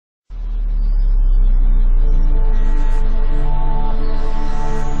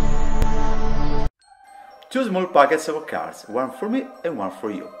Two small packets of cards, one for me and one for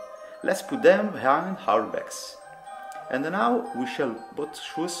you. Let's put them behind our backs. And now we shall both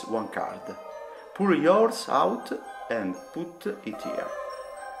choose one card. Pull yours out and put it here.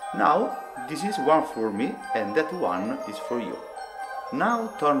 Now this is one for me and that one is for you.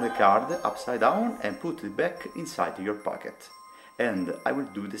 Now turn the card upside down and put it back inside your pocket. And I will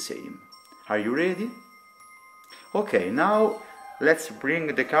do the same. Are you ready? Okay, now let's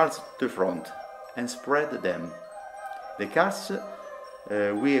bring the cards to the front and spread them. The cards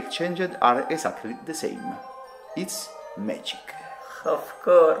we exchanged are exactly the same. It's magic. Of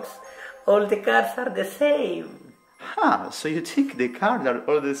course, all the cards are the same. Ah, so you think the cards are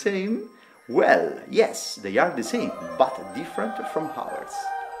all the same? Well, yes, they are the same, but different from ours.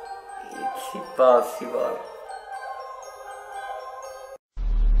 It's impossible.